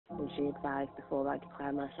and she advised before I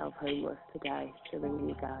declare myself homeless today to ring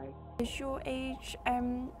you guys. Is your age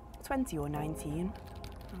 20 or 19?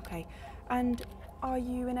 Okay. And are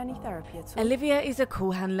you in any therapy at all? Olivia is a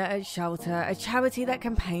call handler at Shelter, a charity that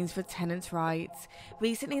campaigns for tenants' rights.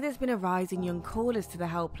 Recently, there's been a rise in young callers to the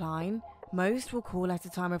helpline. Most will call at a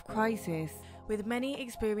time of crisis, with many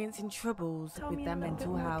experiencing troubles with their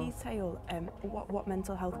mental health. Tell me in a bit more detail what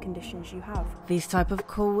mental health conditions you have. This type of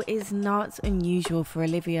call is not unusual for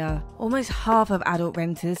Olivia. Almost half of adult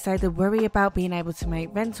renters say the worry about being able to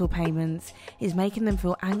make rental payments is making them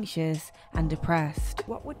feel anxious and depressed.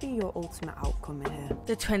 What would be your ultimate outcome in here?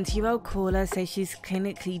 The 20-year-old caller says she's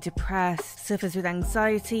clinically depressed, suffers with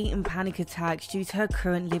anxiety and panic attacks due to her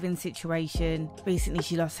current living situation. Recently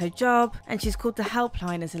she lost her job and she's called the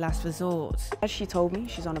helpline as a last resort. As she told me,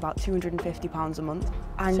 she's on about £250 a month.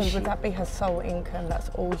 And so would that be her sole income? That's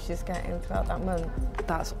all she's getting throughout that month?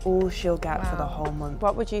 That's all she'll get for the whole month.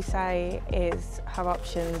 What would you say is her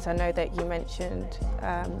options? I know that you mentioned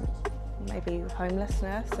maybe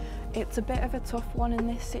homelessness. It's a bit of a tough one in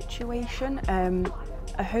this situation.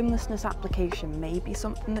 A homelessness application may be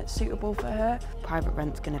something that's suitable for her. Private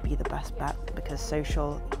rent's going to be the best bet because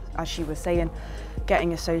social, as she was saying,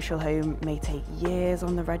 getting a social home may take years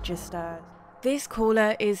on the register. This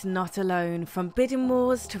caller is not alone, from bidding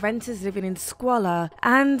wars to renters living in squalor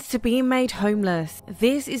and to being made homeless.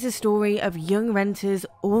 This is a story of young renters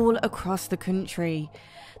all across the country.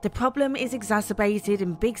 The problem is exacerbated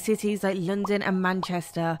in big cities like London and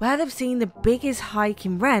Manchester, where they've seen the biggest hike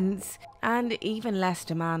in rents and even less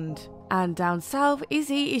demand. And down south,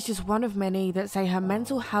 Izzy is just one of many that say her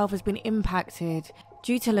mental health has been impacted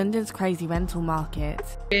due to London's crazy rental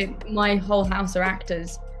market. My whole house are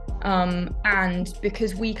actors. And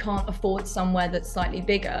because we can't afford somewhere that's slightly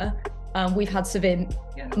bigger, we've had severe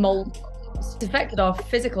mold. It's affected our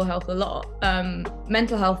physical health a lot.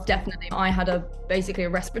 Mental health, definitely. I had basically a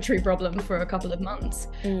respiratory problem for a couple of months.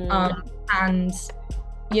 And,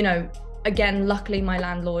 you know, again, luckily my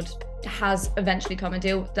landlord has eventually come and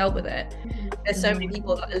dealt with it. There's so many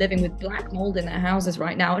people that are living with black mold in their houses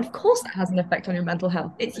right now. And of course that has an effect on your mental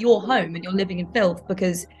health. It's your home and you're living in filth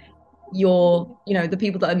because the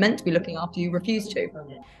people that are meant to be looking after you refuse to.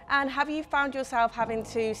 And have you found yourself having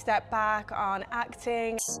to step back on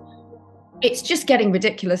acting? It's just getting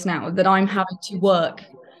ridiculous now that I'm having to work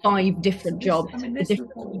 5 different jobs for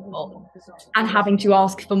different people and having to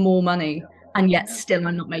ask for more money, and yet still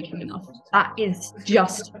I'm not making enough. That is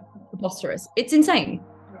just preposterous. It's insane.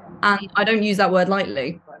 And I don't use that word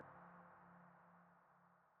lightly.